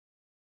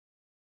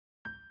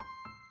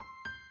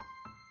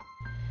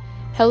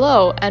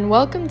Hello, and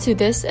welcome to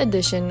this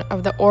edition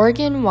of the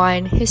Oregon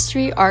Wine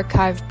History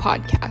Archive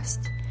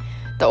podcast.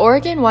 The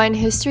Oregon Wine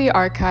History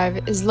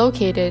Archive is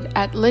located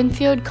at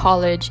Linfield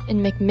College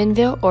in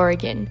McMinnville,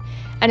 Oregon,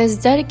 and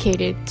is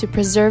dedicated to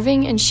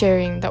preserving and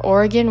sharing the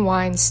Oregon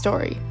wine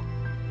story.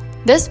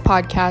 This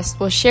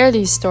podcast will share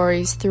these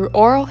stories through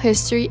oral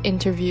history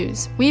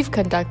interviews we've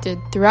conducted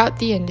throughout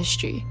the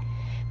industry.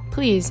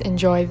 Please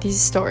enjoy these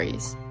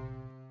stories.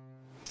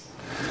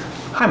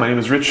 Hi, my name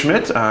is Rich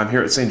Schmidt. I'm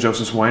here at St.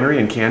 Joseph's Winery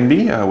in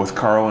Canby with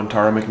Carl and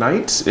Tara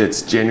McKnight.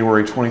 It's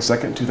January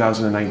 22nd,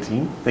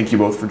 2019. Thank you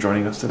both for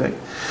joining us today.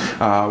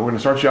 We're going to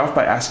start you off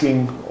by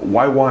asking,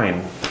 why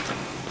wine?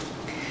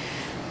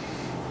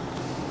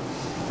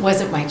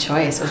 Wasn't my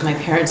choice, it was my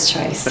parents'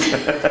 choice.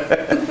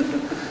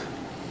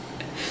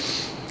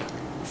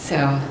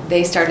 So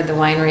they started the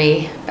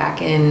winery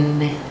back in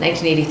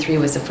 1983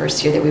 was the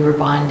first year that we were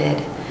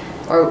bonded,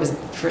 or it was the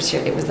first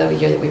year, it was the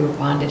year that we were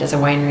bonded as a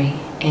winery.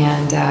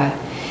 And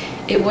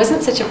it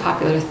wasn't such a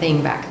popular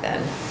thing back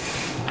then.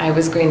 I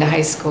was going to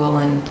high school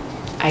and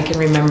I can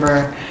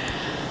remember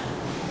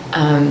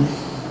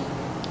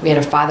we had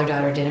a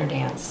father-daughter dinner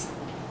dance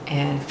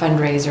and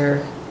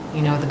fundraiser.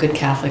 You know, the good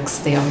Catholics,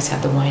 they always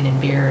have the wine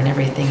and beer and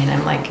everything. And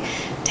I'm like,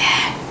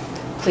 Dad,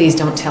 please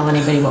don't tell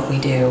anybody what we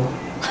do.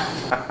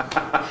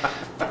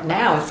 But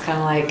now it's kind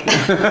of like,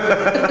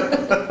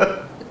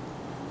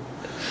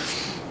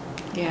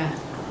 yeah.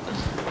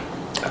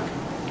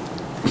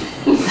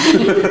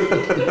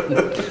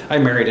 I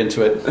married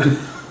into it.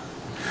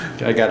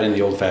 I got in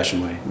the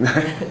old-fashioned way.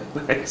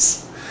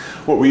 Nice.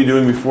 What were you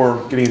doing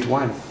before getting into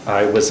wine?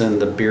 I was in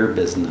the beer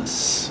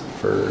business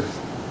for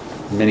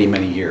many,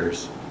 many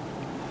years.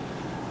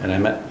 And I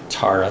met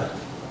Tara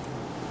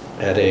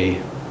at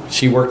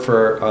she worked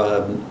for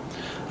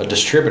a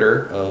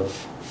distributor of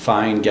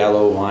fine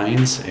Gallo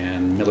wines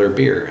and Miller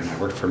beer. And I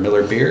worked for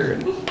Miller beer.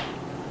 And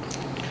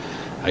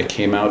I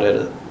came out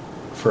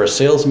for a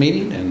sales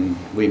meeting and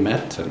we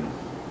met, and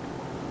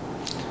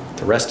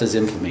the rest is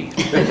infamy.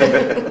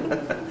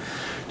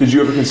 Did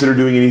you ever consider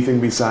doing anything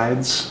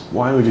besides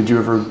wine, or did you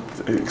ever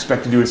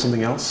expect to do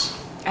something else?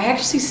 I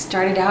actually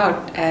started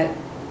out at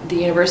the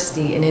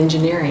university in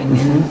engineering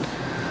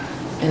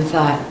and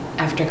thought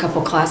after a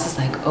couple classes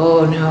like,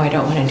 oh no, I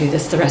don't want to do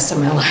this the rest of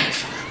my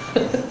life.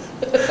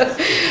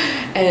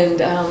 And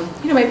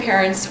you know, my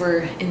parents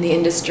were in the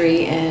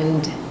industry,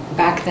 and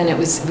back then it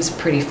was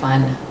pretty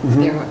fun.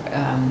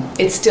 Mm-hmm.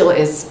 It still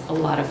is a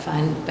lot of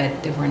fun,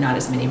 but there were not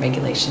as many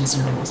regulations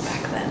and rules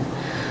back then.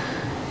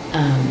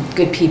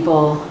 Good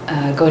people.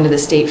 Going to the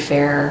state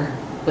fair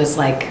was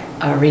like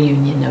a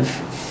reunion of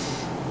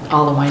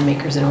all the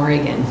winemakers in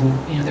Oregon.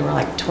 Mm-hmm. You know, there were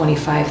like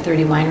 25,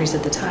 30 wineries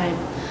at the time.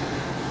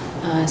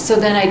 So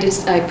then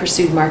I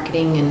pursued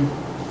marketing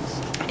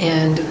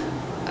and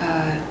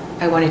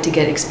I wanted to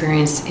get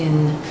experience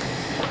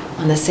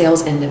on the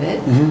sales end of it.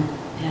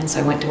 Mm-hmm. And so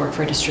I went to work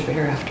for a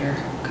distributor after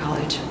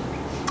college.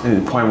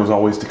 And the plan was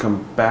always to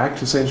come back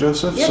to St.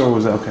 Joseph's, yep. Or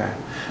was that okay?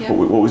 Yep.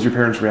 What was your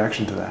parents'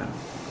 reaction to that?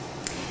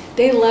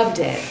 They loved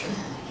it.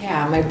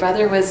 Yeah, my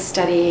brother was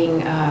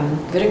studying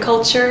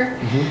viticulture,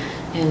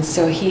 mm-hmm. and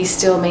so he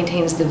still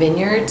maintains the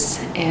vineyards,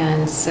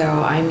 and so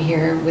I'm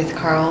here with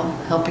Carl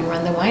helping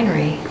run the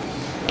winery.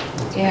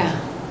 Yeah.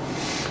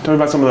 Tell me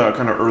about some of the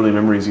kind of early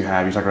memories you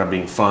have. You talk about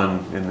being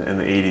fun in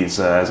the 80s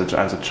as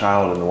a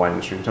child in the wine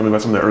industry. Tell me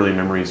about some of the early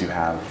memories you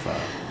have.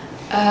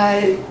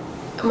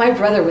 My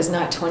brother was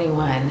not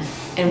 21,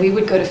 and we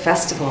would go to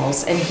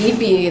festivals, and he'd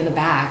be in the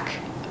back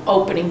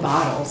opening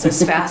bottles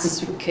as fast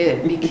as we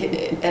could.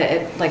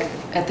 Like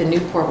at the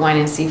Newport Wine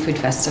and Seafood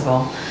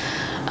Festival,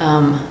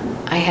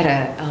 I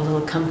had a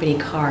little company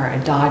car,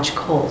 a Dodge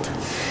Colt,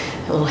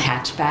 a little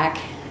hatchback,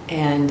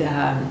 and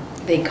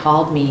they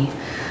called me.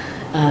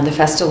 The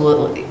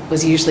festival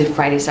was usually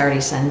Friday,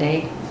 Saturday,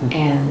 Sunday,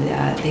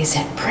 and they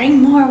said,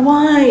 bring more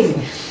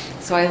wine.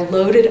 So I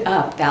loaded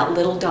up that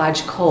little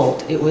Dodge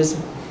Colt. It was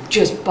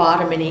just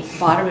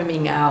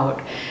bottoming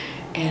out,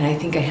 and I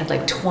think I had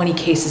like 20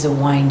 cases of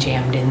wine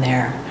jammed in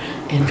there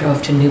and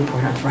drove to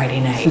Newport on Friday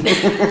night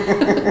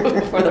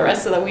for the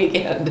rest of the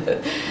weekend.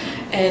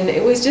 And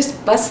it was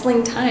just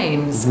bustling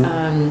times,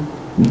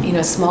 mm-hmm. You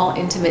know, small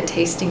intimate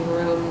tasting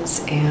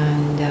rooms,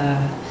 and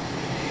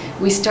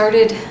we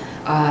started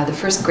the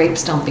first grape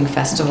stomping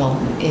festival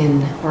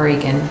in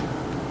Oregon,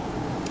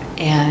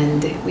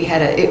 and we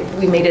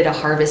made it a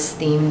harvest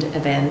themed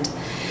event,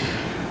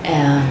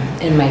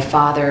 and my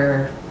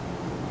father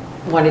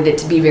wanted it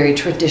to be very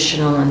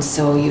traditional, and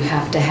so you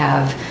have to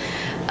have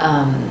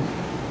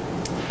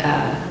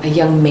a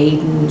young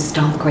maiden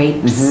stomp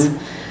grapes,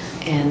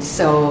 mm-hmm. and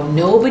so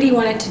nobody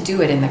wanted to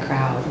do it in the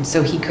crowd, and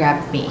so he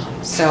grabbed me.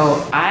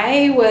 So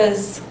I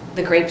was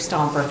the grape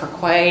stomper for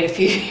quite a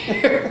few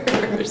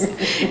years.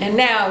 And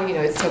now, you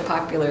know, it's so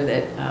popular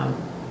that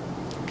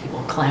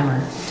people clamor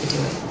to do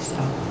it. So,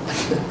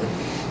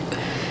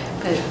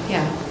 but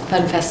yeah,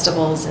 fun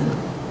festivals and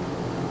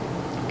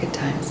good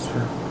times.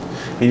 Sure.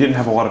 You didn't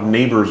have a lot of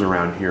neighbors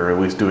around here, at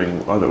least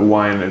doing other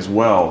wine as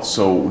well.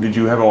 So did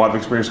you have a lot of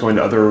experience going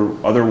to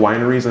other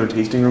wineries, other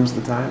tasting rooms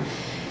at the time?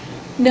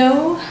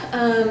 No,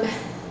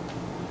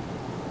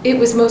 it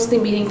was mostly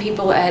meeting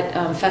people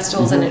at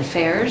festivals and at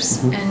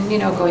fairs, and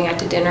going out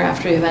to dinner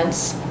after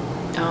events,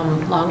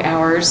 long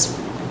hours.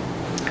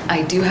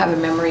 I do have a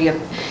memory of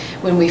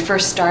when we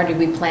first started.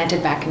 We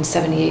planted back in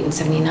 '78 and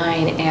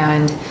 '79,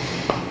 and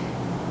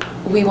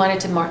we wanted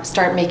to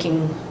start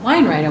making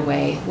wine right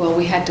away. Well,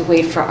 we had to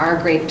wait for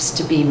our grapes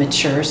to be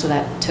mature, so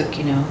that took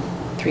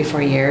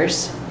 3-4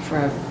 years for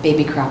a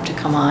baby crop to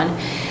come on.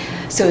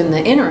 So in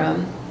the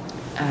interim,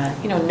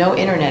 no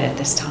internet at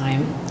this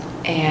time,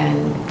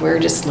 and we're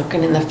just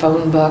looking in the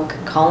phone book,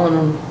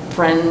 calling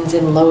friends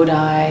in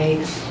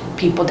Lodi,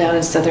 people down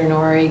in Southern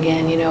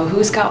Oregon,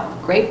 who's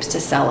got grapes to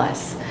sell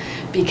us,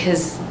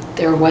 because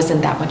there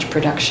wasn't that much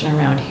production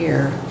around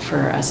here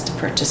for us to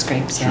purchase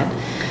grapes yet.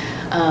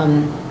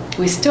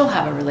 We still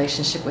have a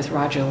relationship with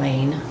Roger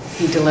Lane.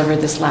 He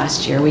delivered this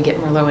last year. We get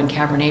Merlot and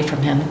Cabernet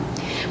from him.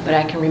 But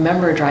I can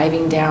remember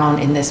driving down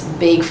in this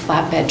big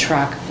flatbed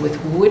truck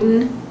with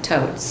wooden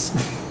totes,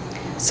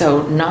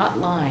 so not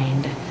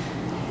lined,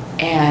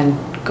 and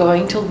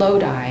going to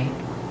Lodi,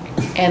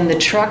 and the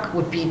truck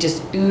would be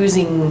just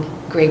oozing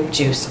grape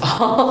juice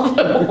all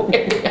the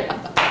way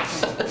up.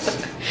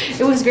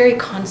 It was very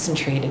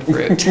concentrated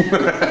fruit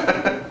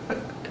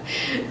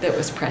that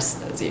was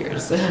pressed those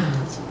years.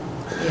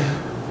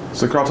 Yeah.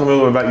 So Carl, tell me a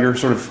little bit about your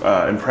sort of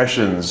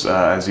impressions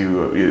as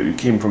you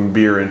came from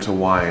beer into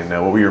wine.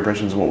 What were your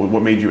impressions, and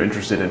what made you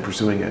interested in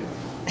pursuing it?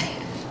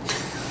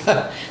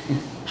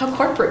 How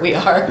corporate we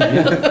are.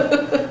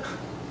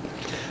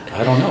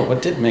 I don't know.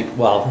 What did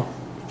well,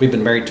 we've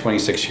been married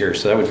 26 years,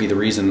 so that would be the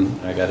reason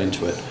I got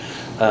into it.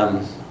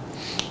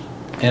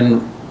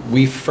 And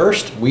we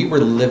were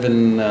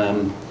living,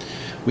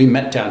 we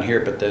met down here,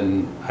 but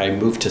then I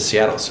moved to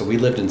Seattle. So we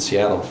lived in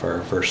Seattle for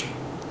our first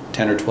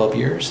 10 or 12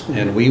 years,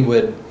 and we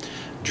would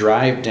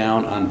drive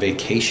down on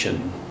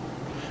vacation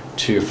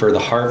for the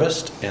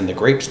harvest and the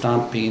grape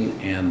stomping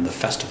and the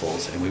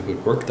festivals, and we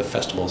would work the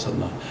festivals on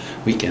the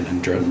weekend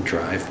and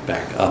drive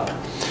back up.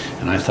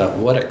 And I thought,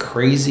 what a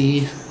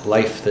crazy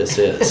life this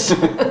is.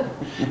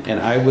 And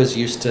I was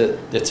used to,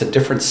 it's a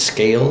different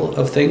scale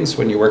of things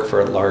when you work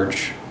for a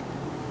large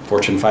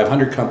Fortune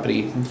 500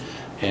 company,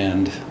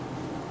 and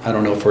I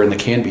don't know if we're in the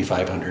Canby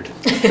 500.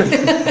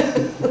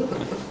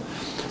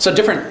 So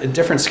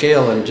different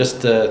scale, and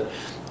just a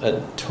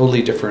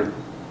totally different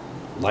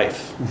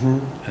life,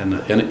 and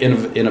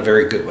in a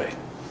very good way.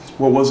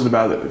 What was it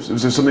about it?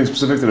 Was there something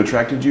specific that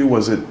attracted you?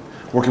 Was it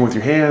working with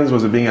your hands?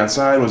 Was it being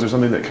outside? Was there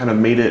something that kind of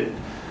made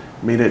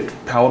it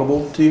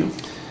palatable to you?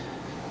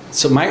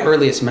 So my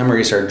earliest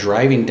memories are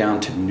driving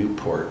down to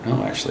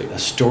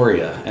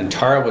Astoria, and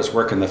Tara was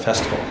working the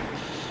festival,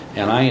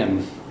 and I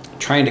am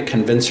trying to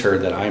convince her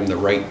that I'm the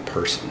right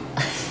person.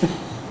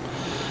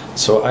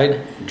 So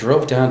I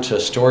drove down to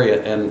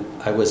Astoria, and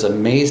I was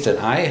amazed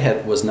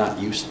that was not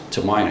used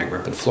to wine. I grew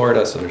up in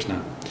Florida, so there's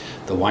not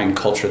the wine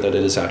culture that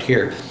it is out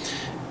here.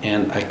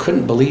 And I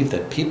couldn't believe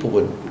that people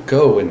would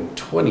go in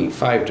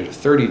 25 to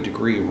 30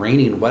 degree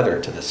raining weather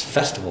to this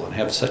festival and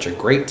have such a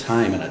great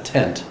time in a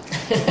tent.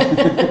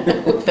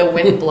 With the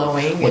wind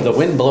blowing. With the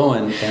wind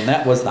blowing, and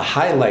that was the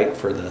highlight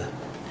for the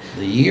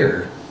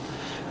year.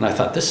 And I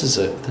thought, this is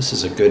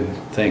a good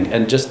thing.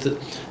 And just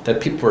that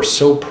people are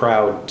so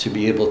proud to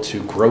be able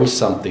to grow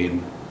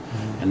something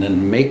and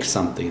then make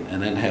something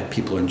and then have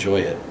people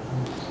enjoy it,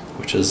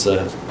 which is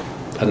a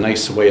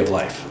nice way of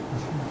life.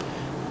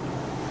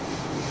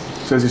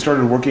 So as you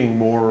started working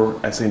more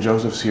at St.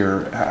 Joseph's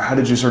here, how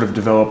did you sort of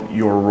develop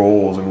your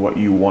roles and what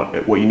you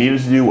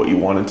needed to do, what you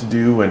wanted to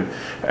do, and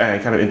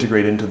kind of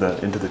integrate into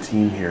the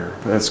team here?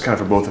 That's kind of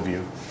for both of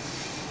you.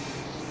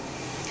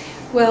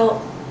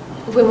 Well,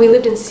 when we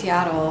lived in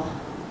Seattle,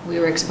 we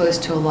were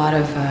exposed to a lot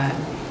of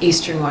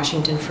Eastern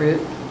Washington fruit.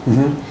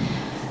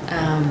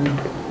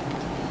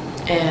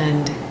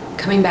 And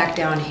coming back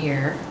down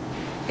here,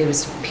 it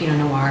was Pinot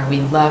Noir.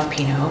 We love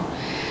Pinot.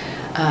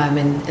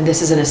 And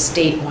this is an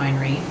estate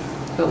winery.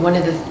 But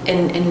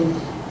and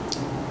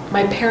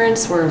my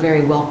parents were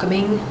very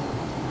welcoming,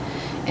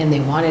 and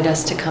they wanted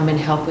us to come and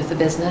help with the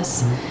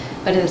business.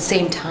 But at the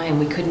same time,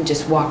 we couldn't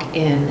just walk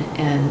in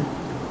and,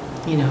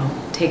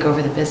 take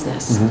over the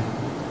business.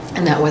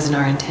 And that wasn't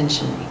our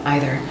intention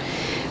either.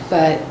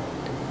 But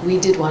we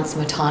did want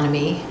some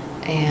autonomy,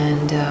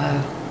 and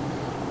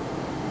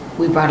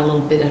we brought a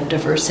little bit of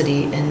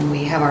diversity, and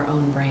we have our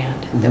own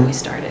brand that we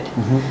started.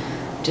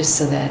 Just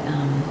so that,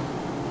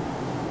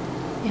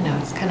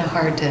 it's kind of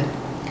hard to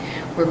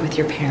work with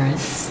your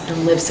parents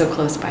and live so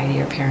close by to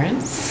your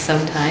parents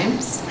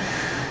sometimes.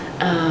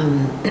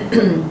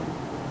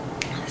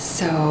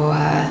 So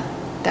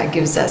that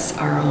gives us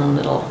our own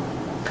little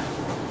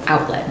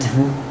outlet,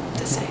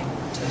 to say.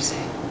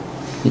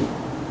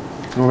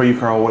 What about you,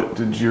 Carl? What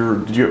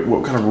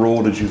kind of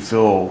role did you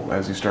fill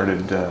as you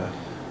started?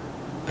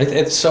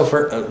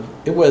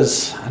 It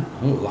was, I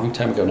don't know, a long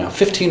time ago now,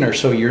 15 or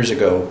so years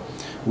ago.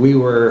 We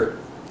were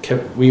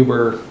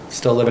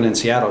still living in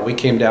Seattle. We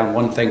came down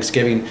one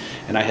Thanksgiving,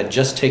 and I had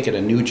just taken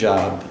a new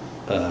job,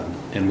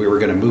 and we were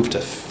going to move to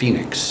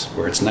Phoenix,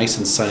 where it's nice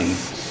and sunny.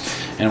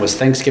 And it was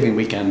Thanksgiving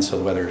weekend, so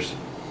the weather's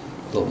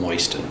little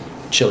moist and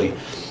chilly.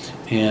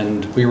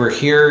 And we were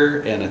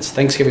here, and it's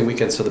Thanksgiving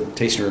weekend, so the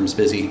tasting room's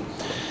busy.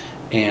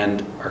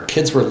 And our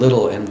kids were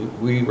little,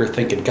 and we were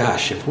thinking,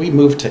 gosh, if we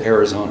move to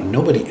Arizona,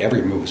 nobody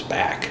ever moves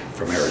back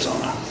from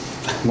Arizona.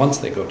 Once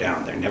they go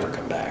down, they never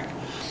come back.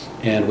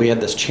 And we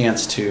had this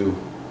chance to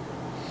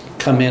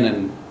come in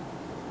and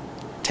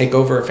take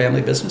over a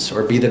family business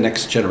or be the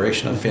next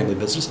generation of a family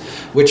business,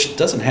 which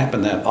doesn't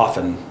happen that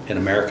often in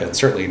America, and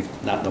certainly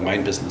not in the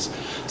wine business.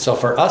 So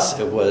for us,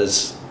 it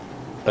was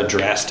a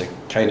drastic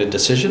kind of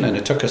decision, and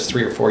it took us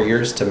 3 or 4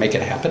 years to make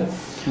it happen.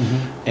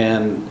 Mm-hmm.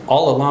 And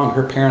all along,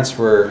 her parents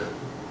were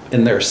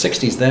in their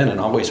 60s then and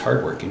always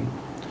hardworking.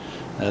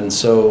 And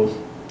so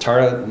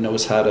Tara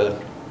knows how to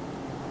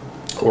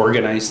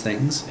organize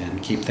things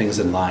and keep things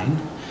in line.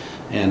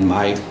 And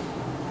my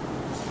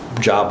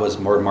job was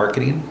more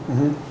marketing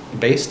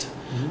based.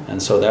 Mm-hmm.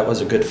 And so that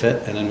was a good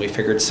fit. And then we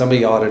figured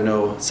somebody ought to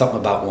know something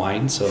about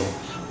wine. So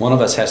one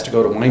of us has to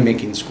go to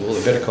winemaking school, or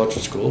viticulture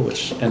school,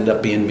 which ended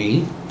up being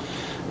me.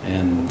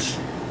 And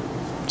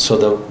so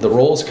the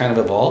roles kind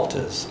of evolved.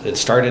 As it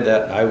started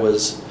that I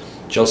was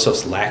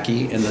Josef's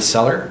lackey in the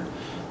cellar,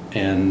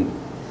 and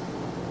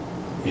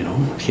you know,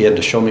 he had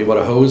to show me what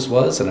a hose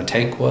was and a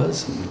tank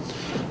was and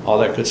all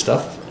that good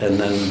stuff. And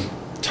then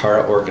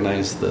Tara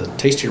organized the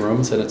tasting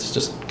rooms, and it's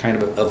just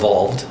kind of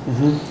evolved.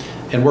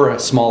 Mm-hmm. And we're a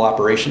small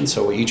operation,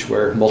 so we each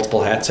wear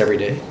multiple hats every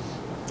day.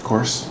 Of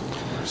course.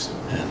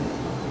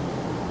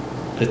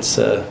 And it's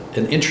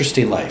an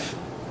interesting life.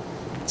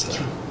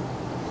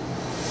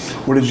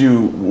 Where did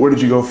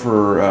you go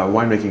for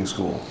winemaking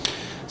school?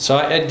 So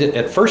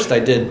at first I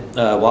did,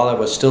 while I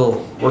was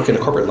still working a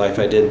corporate life,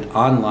 I did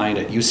online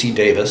at UC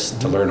Davis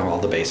to learn all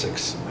the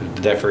basics. I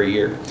did that for a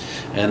year.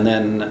 And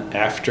then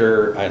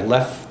after I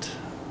left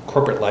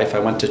corporate life, I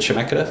went to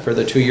Chemeketa for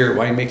the 2-year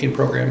winemaking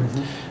program,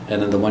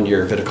 and then the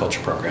 1-year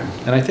viticulture program.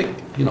 And I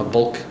think, you know,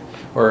 bulk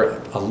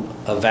or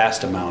a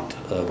vast amount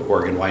of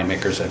Oregon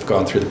winemakers have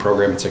gone through the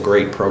program. It's a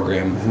great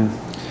program.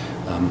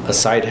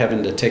 Aside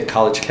having to take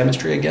college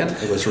chemistry again,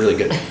 it was really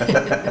good.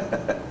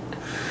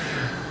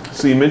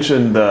 So you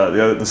mentioned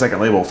the second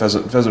label,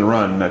 Pheasant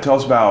Run. Tell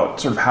us about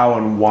sort of how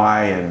and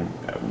why and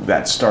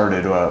that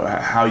started,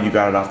 how you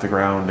got it off the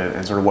ground,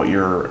 and sort of what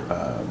your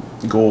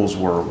goals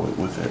were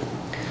with it.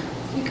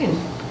 You can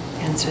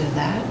answer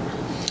that.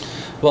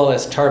 Well,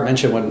 as Tara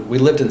mentioned, when we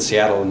lived in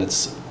Seattle, and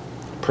it's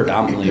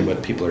predominantly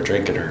what people are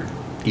drinking are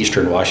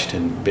Eastern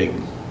Washington big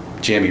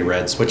jammy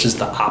reds, which is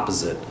the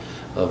opposite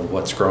of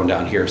what's grown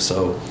down here.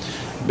 So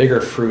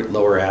bigger fruit,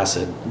 lower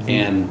acid,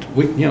 and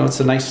it's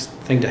a nice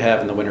thing to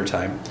have in the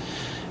wintertime.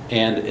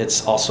 And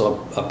it's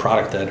also a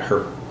product that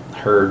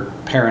her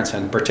parents,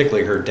 and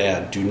particularly her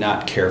dad, do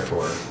not care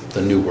for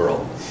the New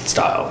World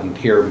style. And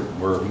here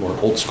we're more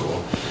old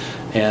school.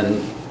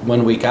 And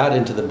when we got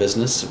into the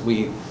business,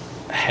 we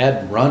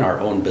had run our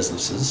own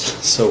businesses,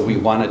 so we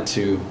wanted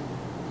to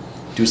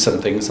do some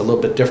things a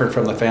little bit different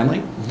from the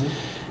family.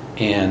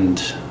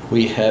 And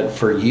we had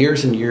for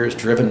years and years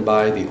driven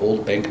by the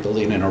old bank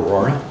building in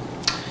Aurora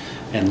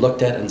and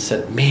looked at it and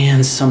said,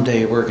 man,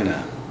 someday we're going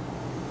to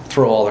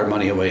throw all our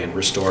money away and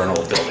restore an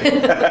old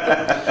building.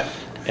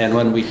 And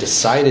when we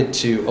decided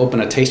to open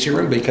a tasting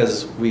room,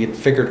 because we had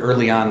figured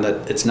early on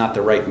that it's not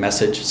the right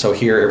message, so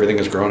here everything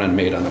is grown and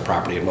made on the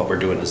property, and what we're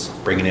doing is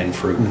bringing in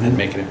fruit and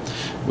making it,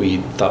 we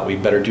thought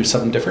we'd better do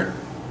something different.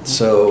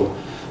 So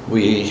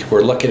we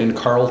were looking in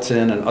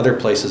Carlton and other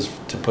places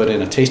to put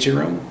in a tasting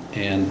room,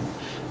 and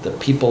the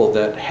people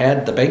that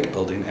had the bank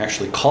building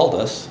actually called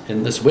us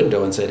in this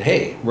window and said,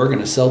 hey, we're going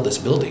to sell this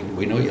building.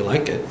 We know you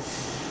like it.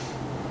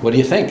 What do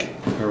you think?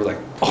 And we were like,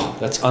 oh,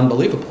 that's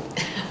unbelievable.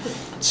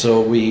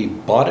 So we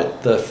bought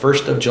it the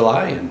 1st of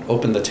July and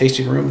opened the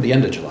tasting room the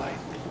end of July.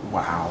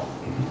 Wow.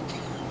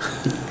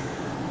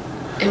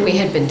 And we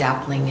had been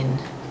dabbling in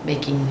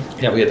making...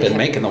 Yeah, we had been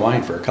making the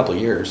wine for a couple of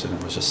years, and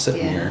it was just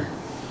sitting here.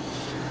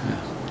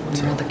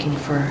 We were looking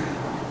for...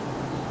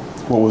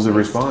 What was the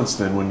response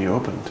then when you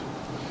opened?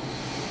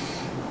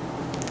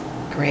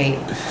 Great.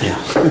 Yeah.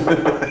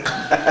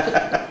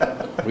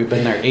 We've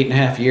been there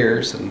 8.5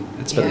 years, and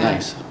it's been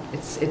nice.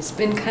 It's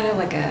been kind of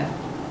like a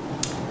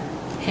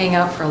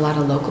hangout for a lot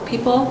of local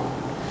people,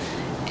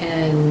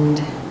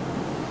 and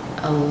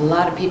a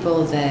lot of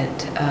people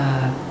that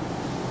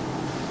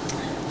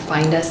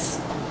find us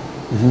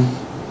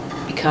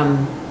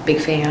become big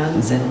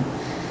fans, and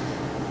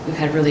we've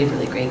had really,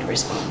 really great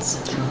response.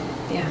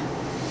 Yeah.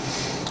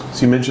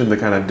 So you mentioned the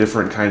kind of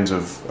different kinds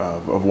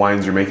of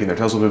wines you're making there.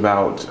 Tell us a little bit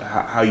about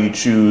how you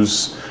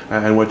choose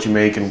and what you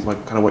make, and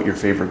what your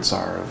favorites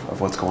are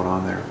of what's going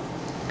on there.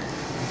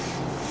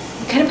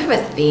 We kind of have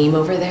a theme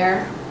over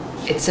there.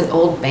 It's an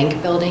old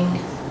bank building,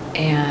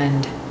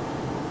 and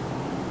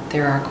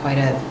there are quite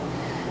a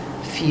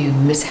few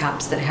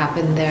mishaps that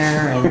happen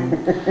there. And,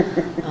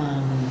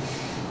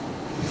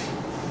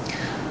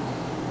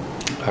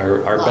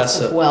 our lots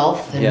best of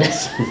wealth. And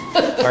yes.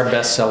 Our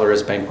best seller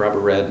is Bank Rubber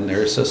Red, and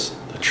there's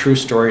a true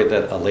story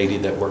that a lady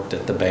that worked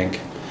at the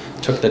bank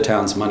took the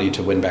town's money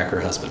to win back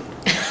her husband.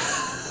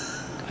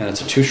 and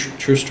it's a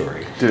true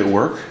story. Did it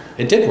work?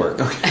 It did work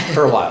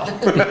for a while.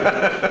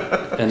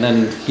 And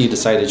then he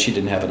decided she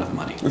didn't have enough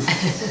money.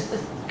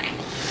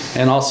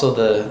 And also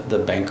the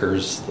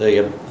bankers,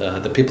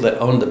 the people that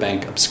owned the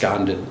bank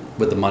absconded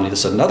with the money.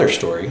 This is another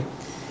story.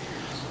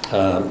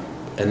 And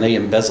they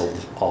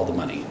embezzled all the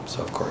money.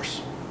 So, of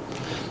course,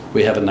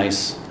 we have a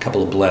nice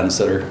couple of blends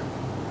that are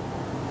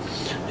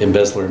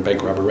embezzler and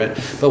bank robber red.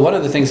 But one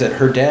of the things that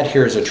her dad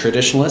here is a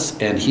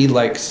traditionalist, and he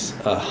likes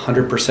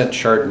 100%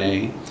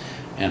 Chardonnay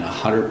and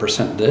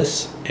 100%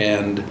 this.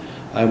 And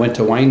I went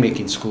to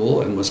winemaking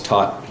school and was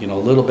taught, a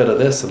little bit of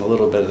this and a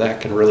little bit of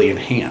that can really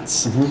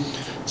enhance.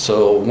 Mm-hmm.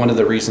 So one of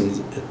the reasons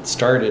it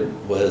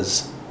started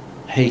was,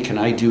 hey, can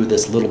I do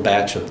this little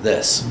batch of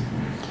this?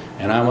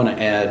 Mm-hmm. And I want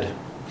to add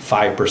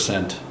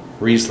 5%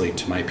 Riesling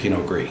to my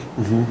Pinot Gris.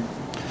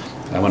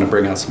 Mm-hmm. I want to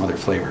bring out some other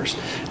flavors.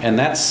 And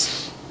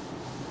that's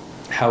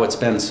how it's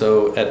been.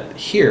 So at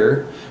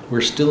here,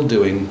 we're still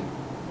doing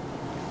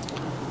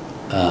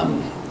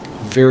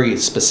very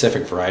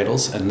specific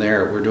varietals, and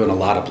there we're doing a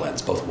lot of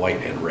blends, both white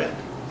and red,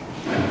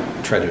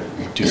 and try to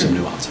do some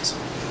nuances.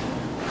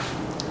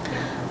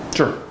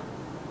 Sure.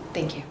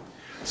 Thank you.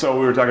 So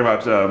we were talking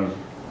about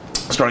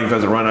starting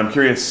Pheasant Run. I'm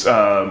curious,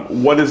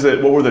 what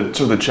were the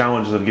sort of the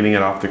challenges of getting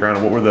it off the ground,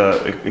 and what were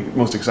the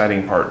most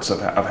exciting parts of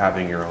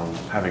having your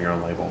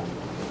own label?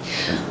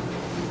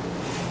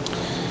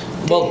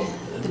 Well,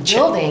 the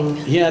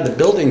building. Yeah, the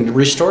building.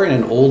 Restoring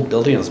an old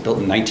building that was built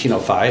in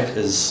 1905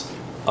 is.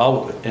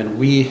 Oh, and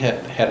we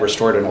had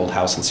restored an old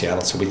house in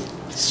Seattle, so we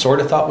sort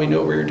of thought we knew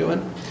what we were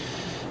doing.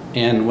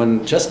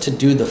 And just to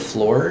do the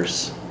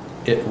floors,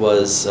 it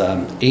was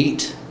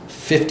 8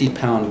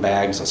 50-pound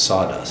bags of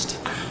sawdust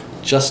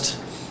just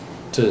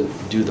to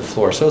do the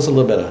floor. So it was a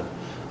little bit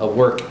of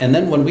work. And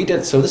then when we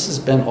did, so this has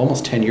been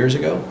almost 10 years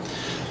ago,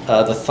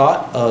 the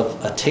thought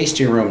of a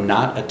tasting room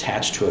not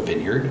attached to a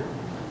vineyard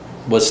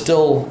was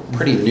still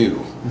pretty new.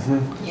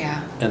 Mm-hmm.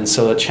 Yeah. And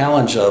so a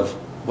challenge of,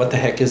 what the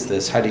heck is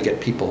this? How do you get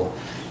people?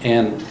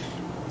 And,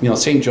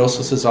 St.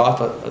 Joseph's is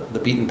off the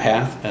beaten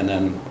path, and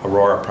then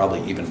Aurora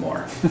probably even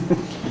more.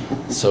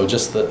 So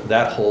just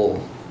that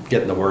whole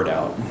getting the word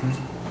out.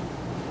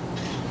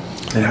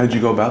 Mm-hmm. And how did you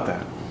go about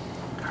that?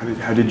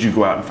 How did you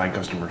go out and find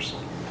customers?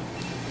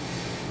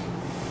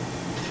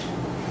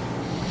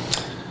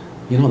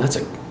 That's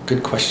a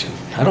good question.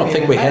 I don't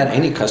think we had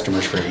any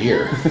customers for a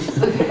year.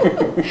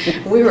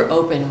 We were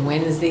open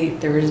Wednesday,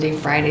 Thursday,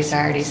 Friday,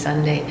 Saturday,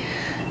 Sunday.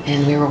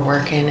 And we were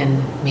working,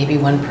 and maybe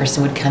one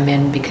person would come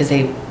in because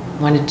they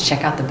wanted to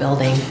check out the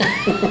building.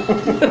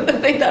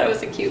 They thought it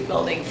was a cute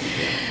building.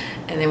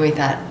 And then we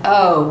thought,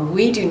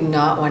 we do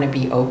not want to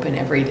be open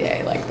every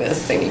day like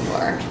this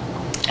anymore.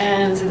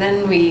 And so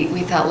then we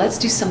thought, let's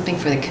do something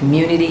for the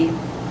community.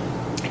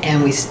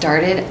 And we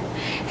started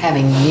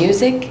having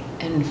music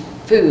and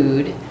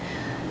food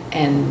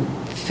and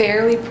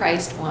fairly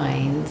priced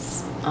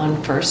wines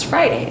on First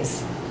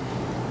Fridays.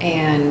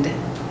 And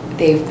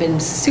they've been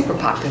super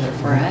popular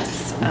for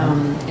us,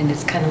 and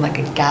it's kind of like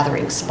a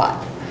gathering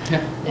spot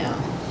now.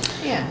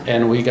 Yeah.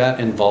 And we got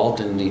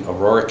involved in the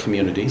Aurora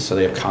community, so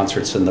they have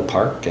concerts in the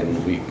park,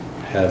 and we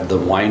have the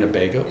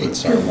Wine-A-Bago.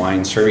 It's our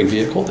wine serving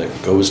vehicle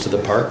that goes to the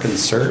park and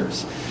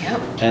serves.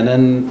 Yep. And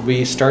then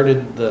we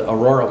started the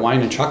Aurora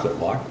Wine and Chocolate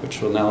Walk,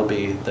 which will now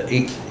be the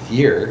 8th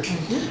year.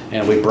 Mm-hmm.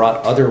 And we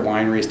brought other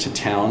wineries to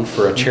town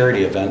for a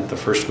charity event the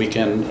first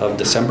weekend of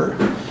December,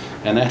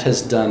 and that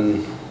has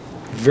done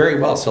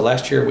very well. So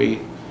last year we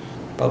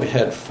probably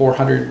had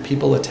 400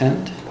 people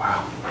attend.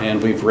 Wow.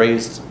 And we've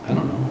raised,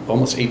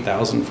 almost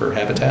 8,000 for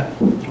Habitat.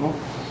 Oh,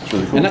 that's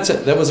really cool. And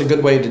that was a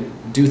good way to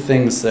do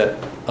things that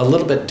a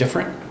little bit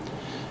different.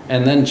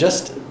 And then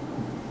just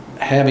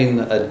having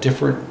a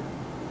different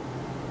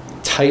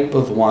type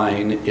of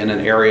wine in an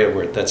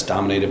area that's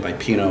dominated by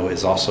Pinot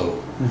is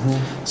also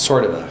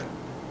sort of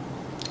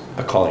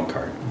a calling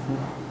card.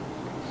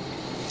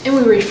 Mm-hmm. And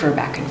we refer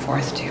back and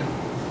forth too.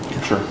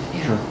 Yeah. Sure.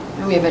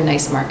 And we have a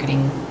nice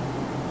marketing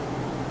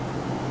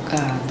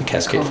the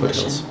Cascade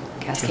coalition. Foothills.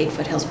 Cascade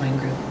Foothills Wine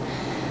Group.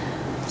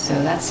 So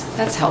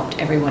that's helped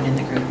everyone in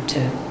the group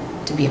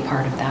to be a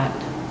part of that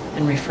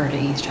and refer to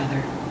each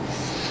other.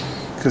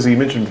 Because you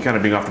mentioned kind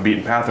of being off the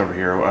beaten path over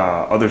here,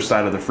 other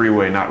side of the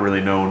freeway, not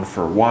really known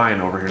for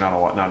wine over here,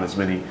 not as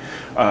many.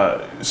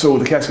 So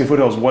the Cascade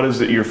Foothills, what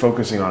is it you're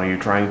focusing on? Are you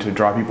trying to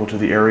draw people to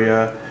the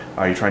area?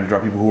 Are you trying to draw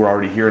people who are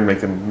already here and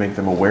make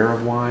them aware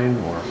of wine,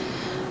 or?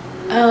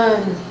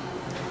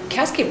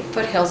 Cascade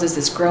Foothills is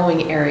this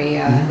growing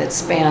area that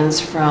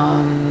spans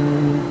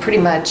from pretty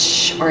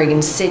much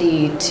Oregon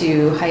City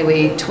to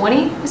Highway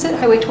 20. Is it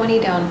Highway 20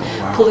 down?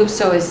 Wow.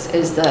 Palouse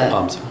is the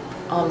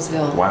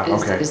Almsville. Wow,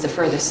 is the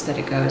furthest that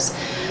it goes.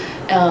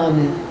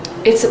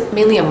 It's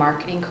mainly a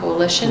marketing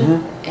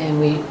coalition, and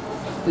we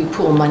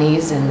pool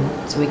monies,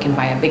 and so we can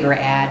buy a bigger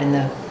ad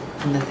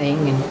in the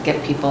thing and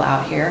get people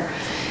out here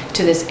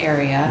to this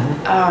area.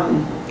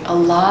 A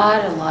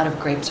lot of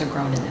grapes are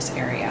grown in this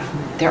area.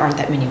 There aren't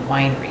that many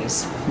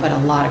wineries, but a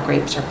lot of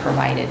grapes are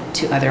provided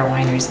to other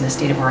wineries in the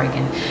state of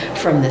Oregon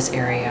from this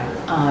area.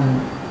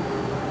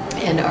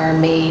 And our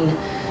main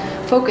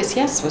focus,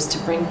 yes, was to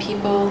bring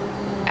people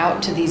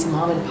out to these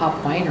mom and pop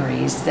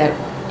wineries that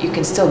you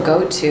can still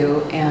go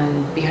to,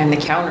 and behind the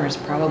counter is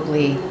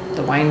probably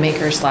the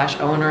winemaker slash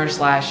owner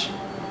slash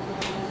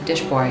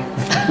dish boy.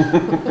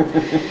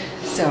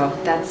 So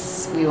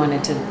we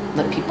wanted to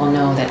let people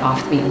know that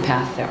off the beaten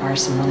path there are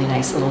some really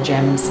nice little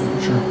gems.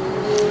 And, Sure.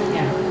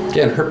 Yeah.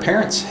 Yeah, and her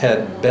parents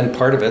had been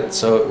part of it,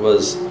 so it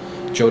was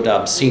Joe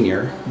Dobbs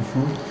Sr.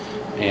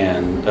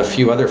 And a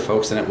few other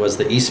folks, and it was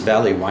the East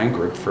Valley Wine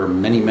Group for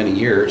many, many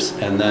years.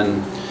 And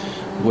then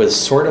with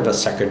sort of a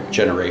second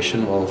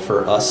generation, well,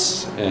 for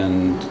us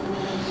and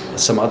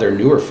some other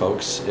newer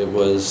folks, it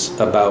was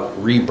about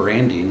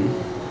rebranding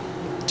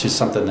to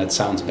something that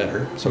sounds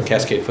better, so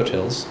Cascade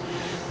Foothills.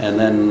 And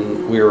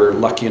then we were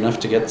lucky enough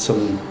to get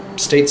some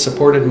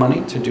state-supported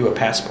money to do a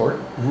passport.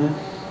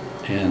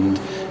 And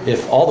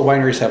if all the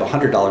wineries have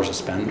 $100 to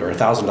spend or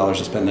 $1,000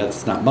 to spend,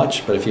 that's not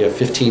much. But if you have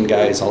 15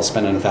 guys all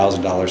spending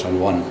 $1,000 on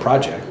one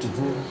project,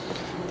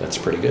 that's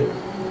pretty good.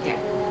 Yeah.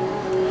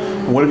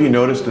 What have you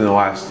noticed in the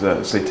last,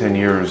 say, 10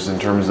 years in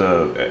terms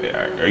of,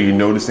 are you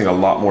noticing a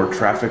lot more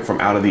traffic from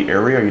out of the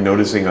area? Are you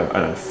noticing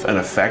an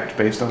effect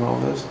based on all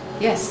this?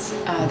 Yes,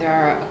 there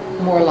are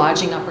more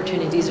lodging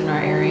opportunities in our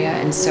area,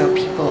 and so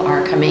people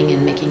are coming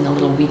and making a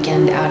little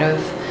weekend out of,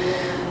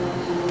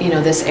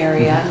 this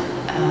area.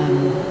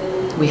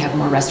 We have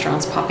more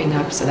restaurants popping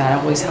up, so that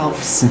always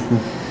helps.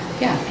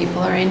 Yeah,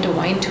 people are into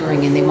wine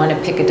touring, and they want to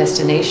pick a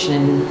destination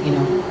and,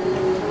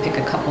 pick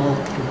a couple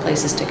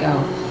places to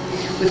go.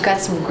 We've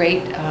got some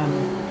great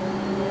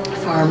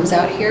farms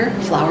out here,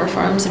 flower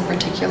farms in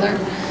particular.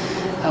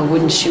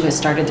 Wooden Shoe has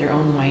started their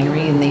own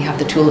winery, and they have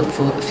the tulip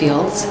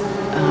fields.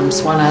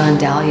 Swan Island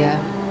Dahlia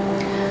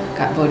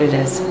got voted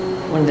as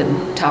one of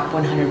the top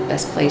 100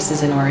 best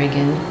places in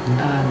Oregon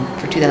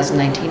for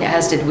 2019,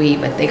 as did we,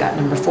 but they got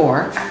number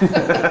 4.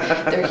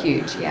 They're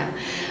huge, yeah.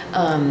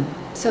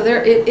 So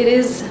there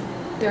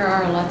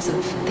are lots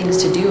of things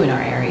to do in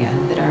our area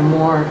that are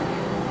more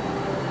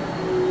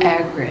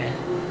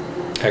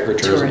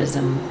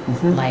agritourism,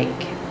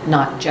 like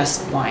not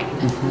just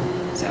wine.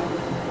 So,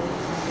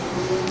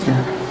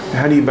 yeah.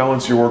 How do you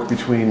balance your work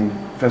between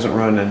Pheasant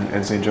Run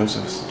and St.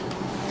 Joseph's?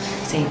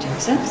 St.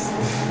 Joseph's?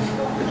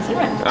 Pheasant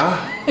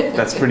Run.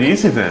 That's pretty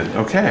easy then.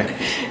 Okay.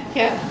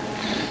 Yeah.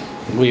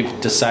 We've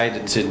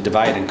decided to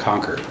divide and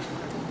conquer.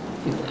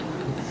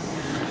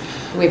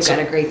 We've got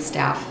a great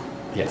staff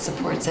Yeah. that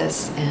supports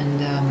us,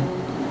 and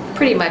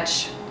pretty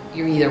much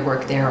you either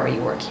work there or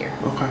you work here.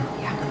 Okay.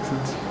 Yeah. Makes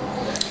sense.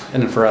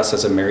 And for us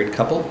as a married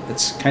couple,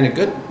 it's kind of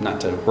good not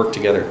to work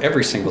together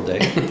every single day.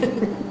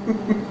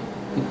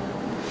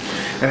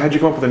 And how'd you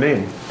come up with the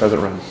name,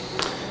 Pheasant Run?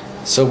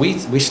 So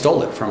we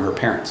stole it from her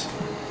parents.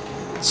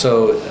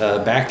 So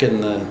back in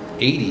the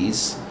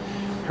 80s,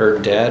 her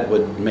dad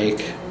would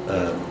make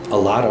a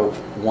lot of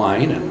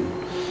wine, and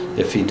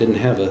if he didn't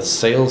have a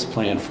sales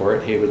plan for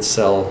it, he would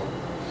sell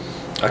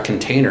a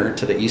container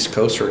to the East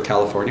Coast or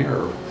California,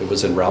 or it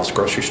was in Ralph's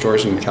grocery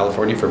stores in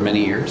California for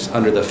many years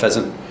under the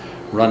Pheasant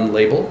Run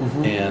label.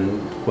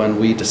 And when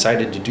we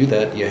decided to do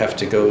that, you have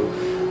to go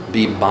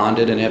be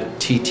bonded and have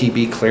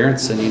TTB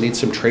clearance, and you need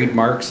some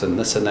trademarks and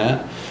this and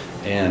that.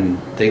 And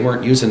they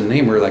weren't using the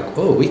name. We were like,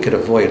 oh, we could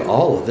avoid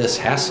all of this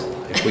hassle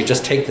if we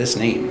just take this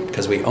name,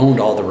 because we owned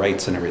all the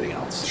rights and everything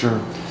else.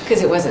 Sure.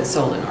 Because it wasn't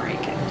sold in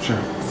Oregon.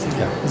 Sure. So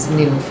Yeah. it was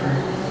new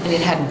and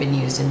it hadn't been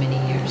used in many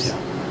years. Yeah.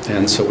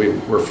 And so we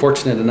were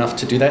fortunate enough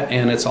to do that.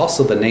 And it's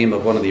also the name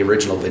of one of the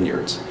original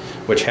vineyards,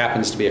 which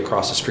happens to be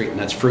across the street. And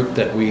that's fruit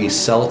that we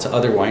sell to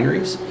other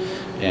wineries.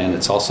 And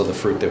it's also the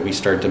fruit that we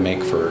started to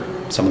make for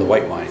some of the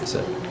white wines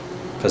at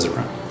Pheasant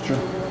Run. Sure.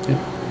 Yeah.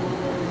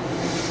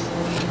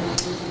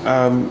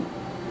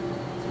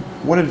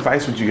 What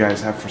advice would you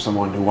guys have for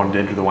someone who wanted to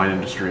enter the wine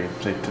industry,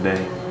 say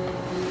today?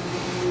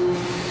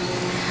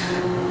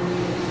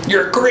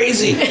 You're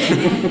crazy.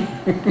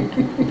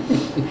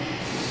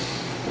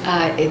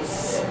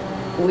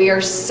 We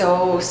are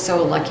so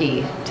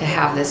lucky to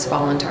have this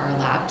fall into our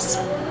laps,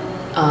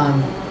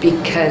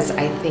 because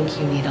I think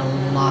you need a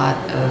lot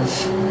of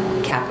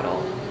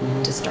capital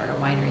to start a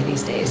winery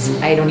these days.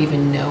 I don't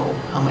even know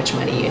how much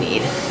money you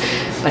need,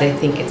 but I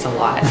think it's a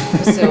lot.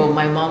 So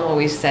my mom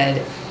always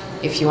said,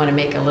 if you want to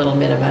make a little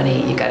bit of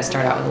money, you got to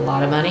start out with a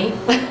lot of money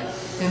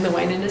in the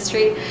wine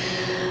industry.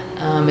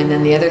 And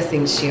then the other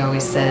thing she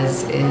always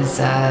says is,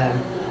 a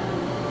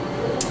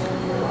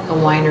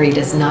winery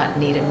does not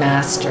need a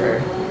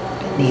master,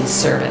 it needs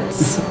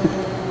servants.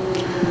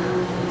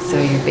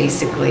 So you're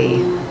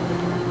basically,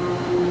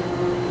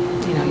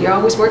 you're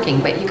always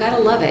working, but you gotta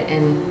love it.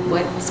 And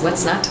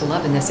what's not to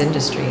love in this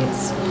industry?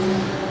 It's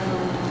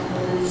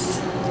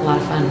a lot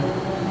of fun.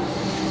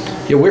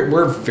 Yeah,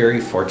 we're very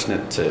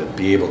fortunate to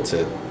be able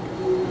to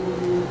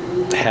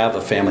have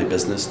a family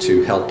business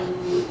to help,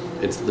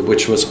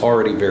 which was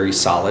already very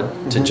solid,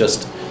 to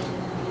just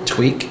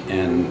tweak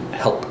and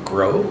help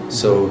grow.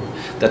 So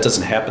that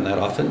doesn't happen that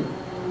often.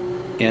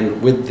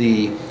 And with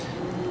the,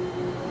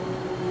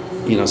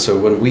 so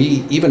when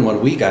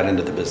we got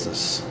into the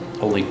business,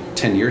 only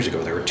 10 years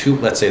ago, there were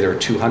let's say there were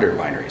 200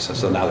 wineries.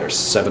 So now there's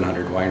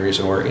 700 wineries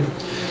in Oregon.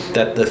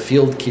 That the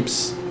field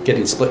keeps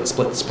getting split.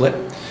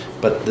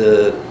 But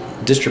the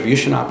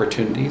distribution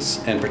opportunities,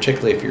 and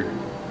particularly if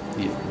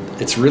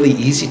it's really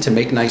easy to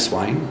make nice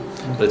wine,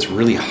 but it's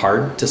really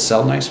hard to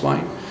sell nice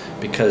wine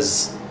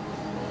because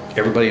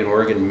everybody in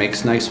Oregon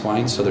makes nice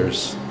wine. So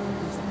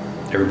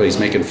everybody's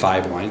making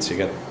 5 wines. So you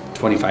got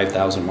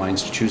 25,000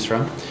 wines to choose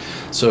from.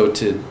 So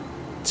to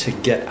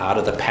get out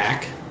of the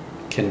pack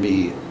can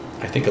be,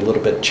 I think, a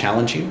little bit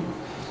challenging,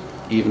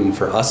 even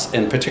for us,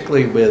 and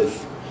particularly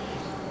with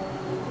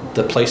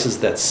the places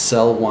that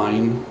sell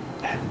wine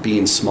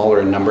being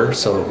smaller in number.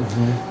 So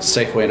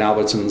Safeway and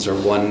Albertsons are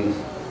one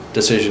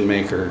decision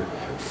maker.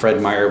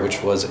 Fred Meyer,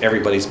 which was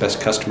everybody's best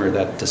customer,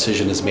 that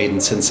decision is made in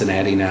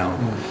Cincinnati now.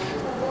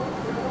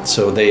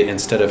 So they,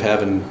 instead of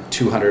having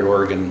 200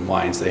 Oregon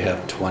wines, they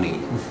have 20.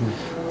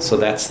 So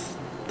that's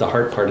the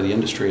hard part of the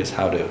industry, is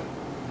how to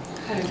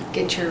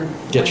get your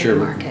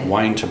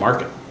wine to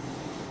market.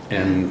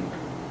 And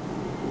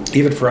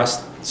even for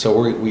us,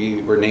 so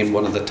we were named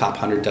one of the top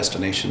 100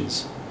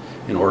 destinations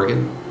in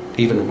Oregon.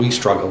 Even we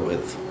struggle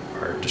with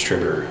our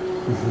distributor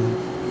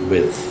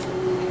with,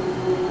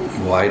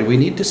 why do we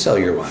need to sell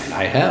your wine?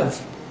 I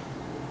have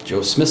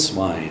Joe Smith's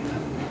wine.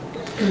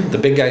 And the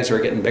big guys are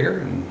getting bigger,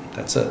 and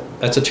that's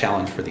a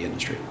challenge for the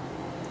industry.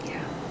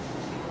 Yeah.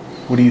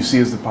 What do you see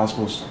as the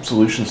possible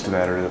solutions to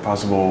that, or the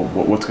possible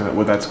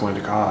what that's going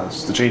to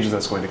cause, the changes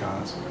that's going to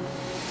cause?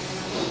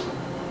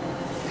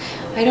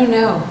 I don't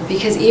know,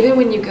 because even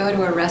when you go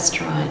to a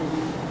restaurant,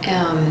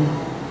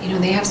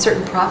 they have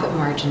certain profit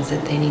margins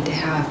that they need to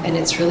have, and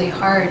it's really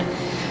hard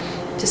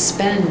to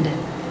spend.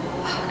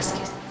 Oh,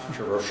 excuse me.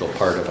 Controversial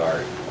part of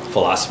our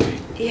philosophy.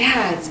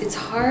 Yeah, it's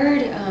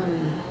hard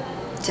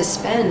to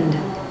spend,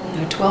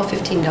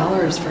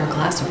 $12-15 for a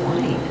glass of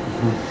wine.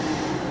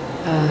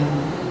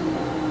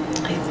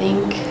 I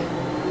think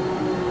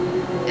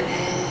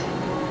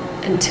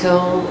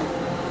until,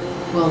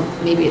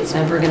 maybe it's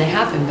never going to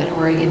happen, but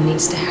Oregon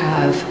needs to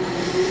have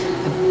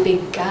a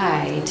big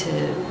guy to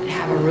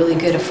have a really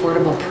good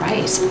affordable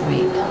price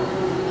point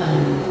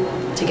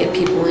to get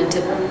people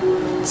into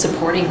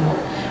supporting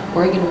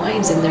Oregon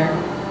wines in their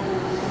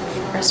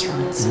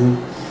restaurants.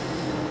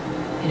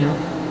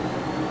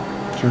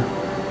 Sure.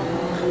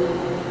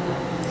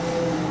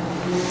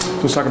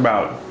 So let's talk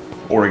about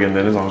Oregon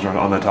then, as long as we're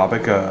on that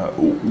topic.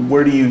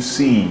 Where do you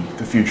see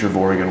the future of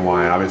Oregon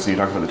wine? Obviously, you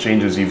talked about the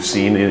changes you've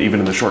seen, even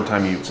in the short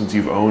time since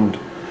you've owned.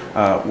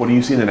 What do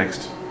you see in the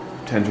next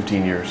 10,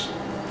 15 years?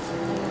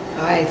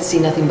 I see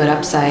nothing but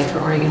upside for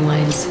Oregon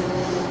wines.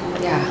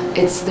 Yeah,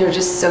 they're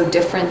just so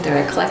different.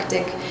 They're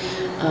eclectic.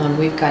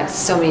 We've got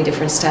so many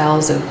different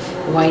styles of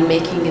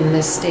winemaking in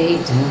this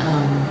state.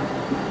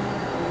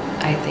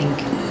 I think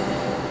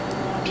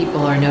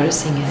people are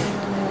noticing it.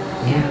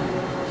 Yeah.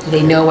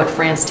 They know what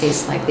France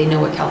tastes like. They know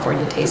what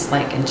California tastes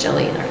like, and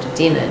Chile and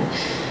Argentina.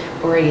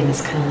 And Oregon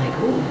is kind of like,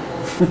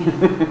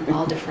 ooh,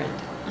 all different.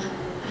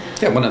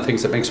 Yeah, one of the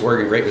things that makes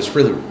Oregon great is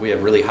we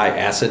have really high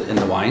acid in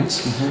the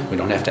wines. We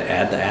don't have to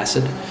add the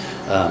acid,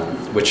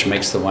 which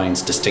makes the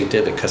wines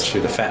distinctive. It cuts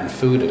through the fat and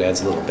food. It adds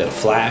a little bit of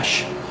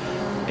flash.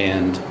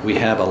 And we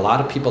have a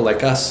lot of people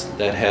like us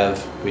that have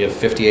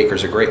 50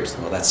 acres of grapes.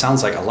 Well, that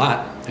sounds like a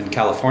lot. In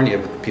California,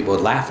 people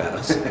would laugh at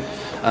us.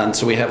 And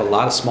so we have a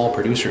lot of small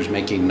producers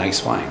making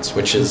nice wines,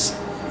 which is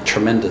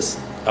tremendous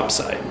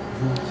upside.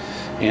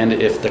 And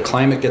if the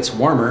climate gets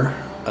warmer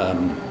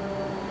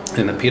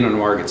and the Pinot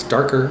Noir gets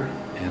darker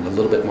and a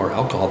little bit more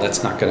alcohol,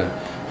 that's not going to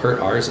hurt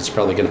ours. It's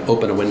probably going to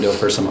open a window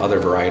for some other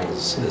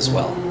varietals as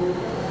well.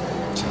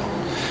 So,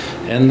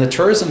 and the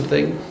tourism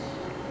thing,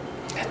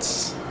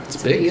 it's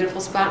big. A beautiful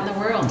spot in the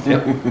world.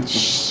 Yep.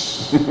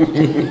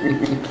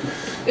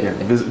 Yeah,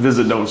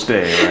 visit, don't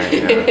stay, right?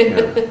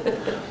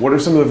 Yeah. What are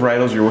some of the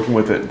varietals you're working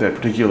with that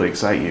particularly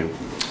excite you?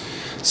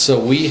 So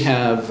we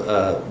have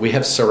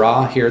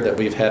Syrah here that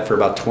we've had for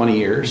about 20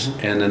 years,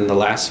 and in the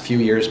last few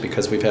years,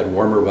 because we've had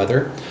warmer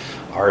weather,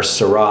 our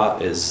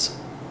Syrah is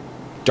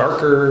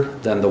darker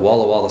than the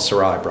Walla Walla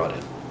Syrah I brought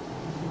in.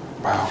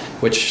 Wow.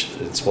 Which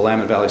it's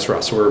Willamette Valley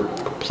Syrah, so we're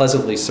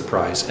pleasantly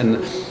surprised.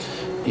 And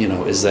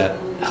is that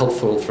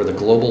helpful for the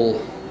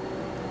global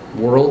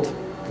world?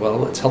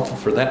 Well, it's helpful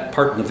for that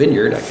part in the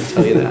vineyard, I can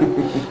tell you that.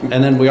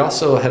 And then we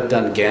also have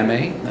done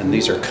Gamay, and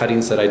these are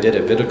cuttings that I did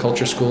at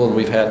viticulture school, and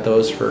we've had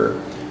those for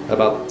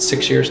about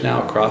 6 years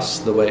now across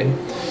the way.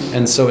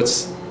 And so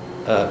it's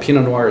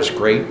Pinot Noir is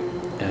great,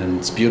 and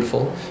it's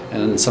beautiful,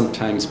 and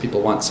sometimes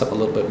people want something a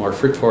little bit more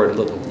fruit forward, a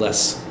little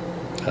less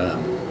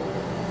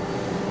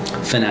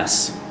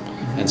finesse.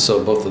 And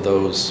so both of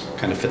those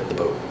kind of fit the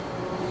boat.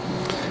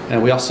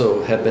 And we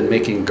also have been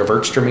making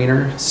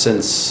Gewürztraminer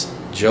since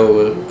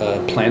Joe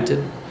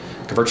planted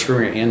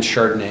Gewürztraminer and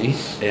Chardonnay,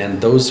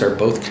 and those are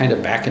both kind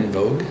of back in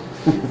vogue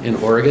in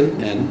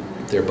Oregon, and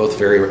they're both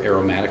very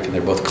aromatic and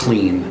they're both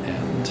clean,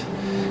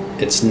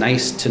 and it's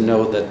nice to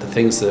know that the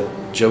things that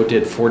Joe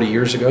did 40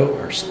 years ago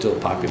are still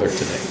popular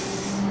today.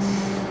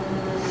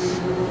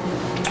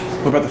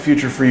 What about the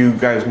future for you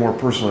guys more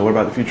personally? What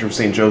about the future of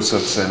St.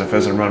 Joseph's and a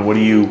Pheasant Run? What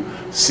do you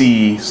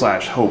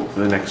see/hope for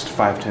the next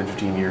 5, 10,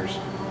 15 years?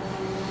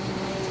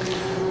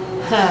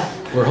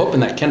 We're hoping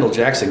that Kendall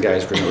Jackson guy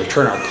is going to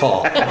return our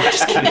call. I'm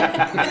just kidding.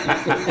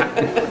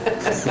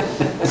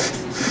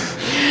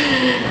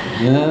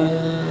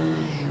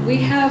 We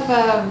have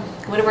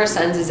one of our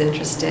sons is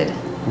interested,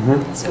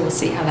 so we'll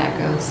see how that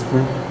goes.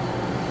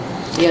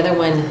 The other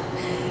one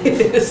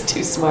is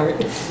too smart.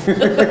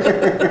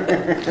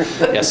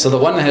 Yeah, so the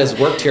one that has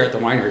worked here at the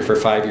winery for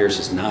 5 years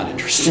is not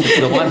interested.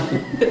 The one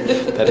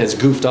that has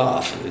goofed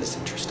off is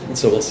interested.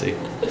 So we'll see.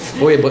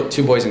 Well, we have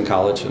 2 boys in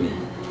college, and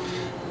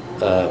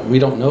we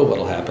don't know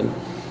what'll happen.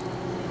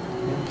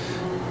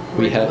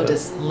 We'll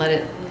just let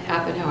it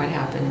happen how it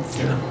happens.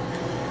 Yeah.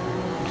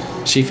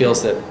 She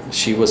feels that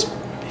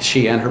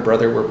she and her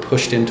brother were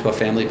pushed into a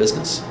family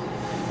business,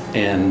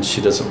 and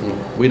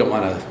we don't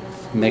want to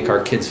make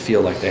our kids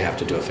feel like they have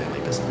to do a family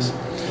business.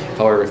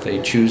 However, if they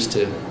choose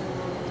to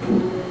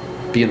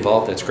be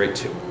involved, that's great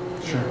too.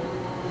 Sure.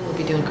 We'll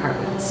be doing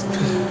cartwheels.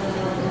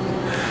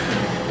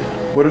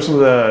 What are some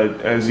of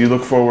as you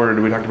look forward,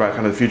 we talked about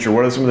kind of the future,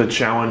 what are some of the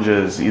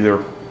challenges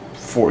either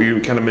for,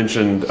 you kind of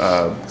mentioned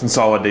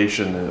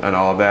consolidation and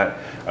all of that,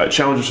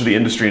 challenges for the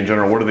industry in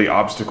general? What are the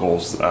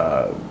obstacles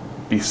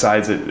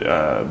besides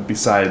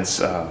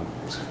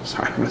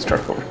sorry, I'm going to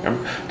start over.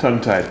 I'm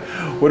tongue-tied.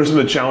 What are some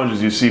of the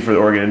challenges you see for the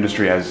Oregon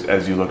industry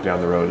as you look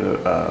down the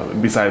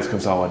road, besides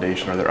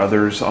consolidation? Are there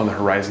others on the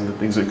horizon,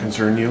 things that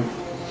concern you?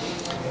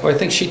 Well, I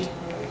think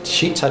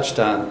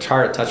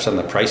Tara touched on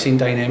the pricing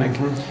dynamic.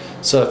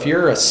 So if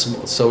you're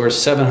so we're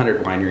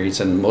 700 wineries,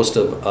 and most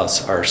of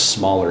us are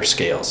smaller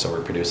scale, so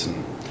we're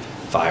producing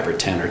 5 or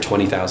 10 or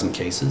 20,000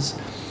 cases.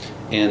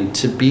 And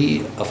to be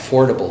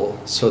affordable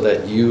so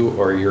that you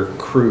or your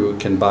crew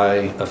can buy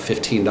a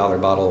 $15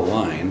 bottle of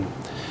wine,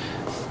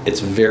 it's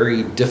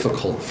very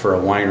difficult for a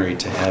winery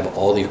to have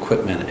all the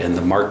equipment and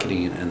the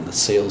marketing and the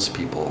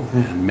salespeople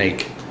and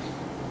make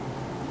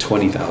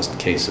 20,000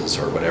 cases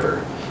or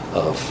whatever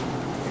of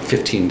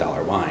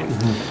 $15 wine.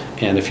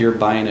 And if you're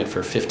buying it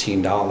for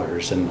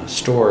 $15 in a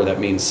store, that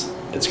means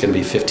it's going to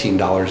be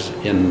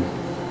 $15 in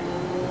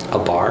a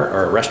bar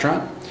or a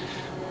restaurant.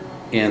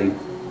 And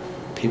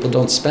people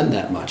don't spend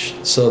that much.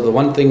 So the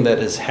one thing that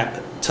has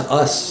happened to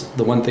us,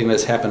 the one thing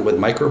that's happened with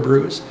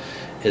microbrews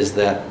is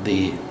that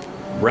the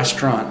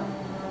restaurant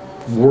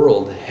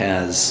world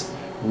has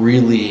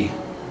really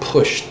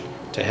pushed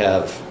to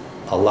have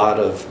a lot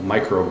of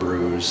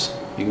microbrews.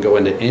 You can go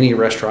into any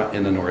restaurant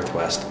in the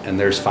Northwest and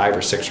there's 5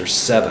 or 6 or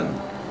 7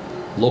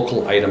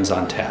 local items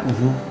on tap.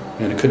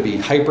 And it could be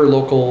hyper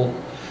local,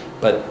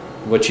 but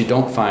what you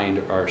don't find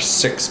are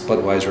 6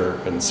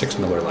 Budweiser and 6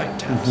 Miller Lite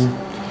taps.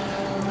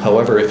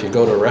 However, if you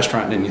go to a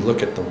restaurant and you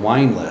look at the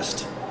wine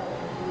list,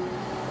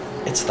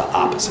 it's the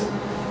opposite.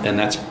 And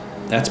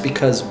that's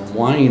because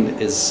wine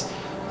is,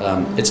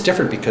 it's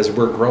different because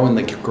we're growing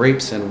the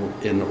grapes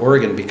in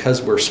Oregon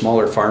because we're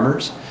smaller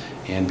farmers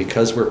and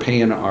because we're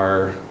paying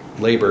our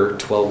labor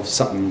 12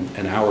 something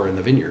an hour in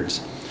the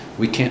vineyards.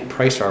 We can't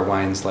price our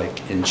wines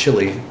like in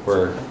Chile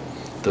where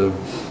the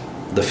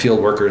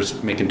field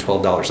workers making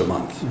 $12 a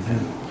month.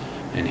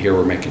 And here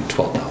we're making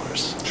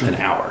 $12 an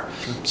hour.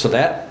 So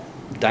that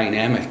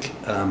dynamic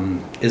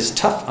is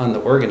tough on the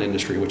Oregon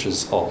industry, which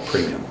is all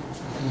premium.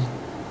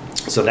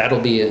 So that'll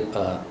be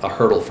a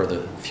hurdle for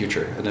the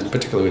future, and then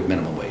particularly with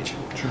minimum wage.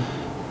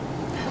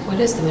 What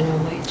is the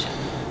minimum wage?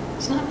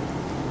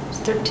 It's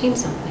 13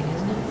 something,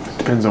 isn't it?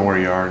 Depends on where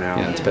you are now.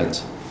 Yeah, it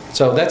depends.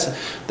 So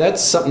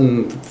that's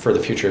something for the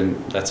future, and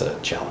that's a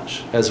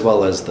challenge, as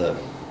well as the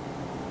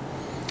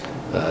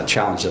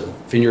challenge of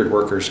vineyard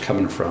workers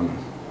coming from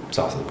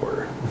south of the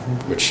border,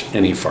 which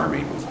any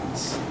farming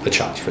is a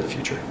challenge for the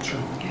future.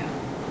 Yeah.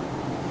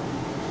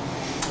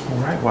 All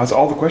right. Well, that's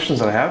all the questions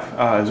that I have.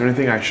 Is there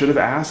anything I should have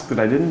asked that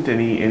I didn't?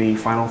 Any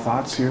final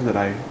thoughts here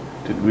that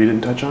we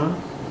didn't touch on?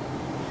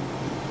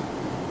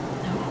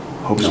 No.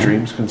 Hopes,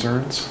 dreams,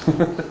 concerns?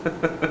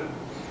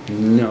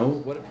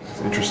 No.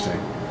 That's interesting.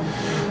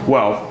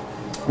 Well,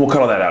 we'll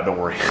cut all that out. Don't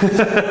worry.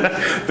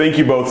 Thank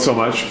you both so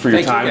much for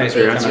your time and for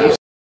your answers.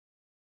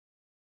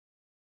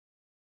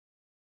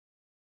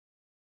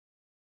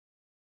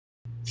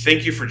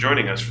 Thank you for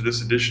joining us for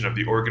this edition of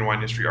the Oregon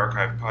Wine History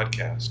Archive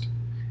podcast.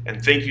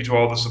 And thank you to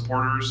all the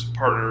supporters,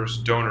 partners,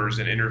 donors,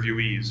 and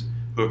interviewees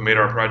who have made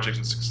our project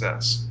a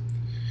success.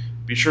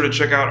 Be sure to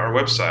check out our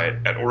website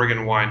at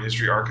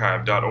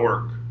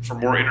OregonWineHistoryArchive.org for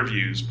more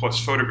interviews, plus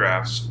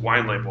photographs,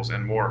 wine labels,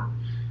 and more.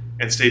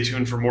 And stay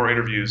tuned for more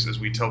interviews as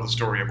we tell the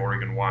story of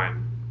Oregon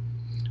wine.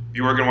 The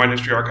Oregon Wine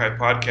History Archive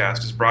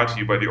podcast is brought to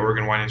you by the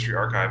Oregon Wine History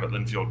Archive at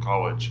Linfield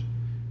College.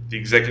 The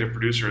executive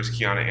producer is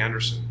Kiana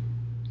Anderson.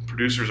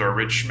 Producers are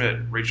Rich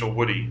Schmidt, Rachel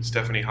Woody,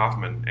 Stephanie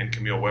Hoffman, and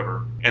Camille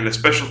Weber. And a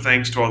special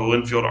thanks to all the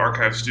Linfield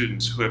Archive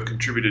students who have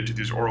contributed to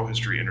these oral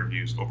history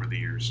interviews over the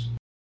years.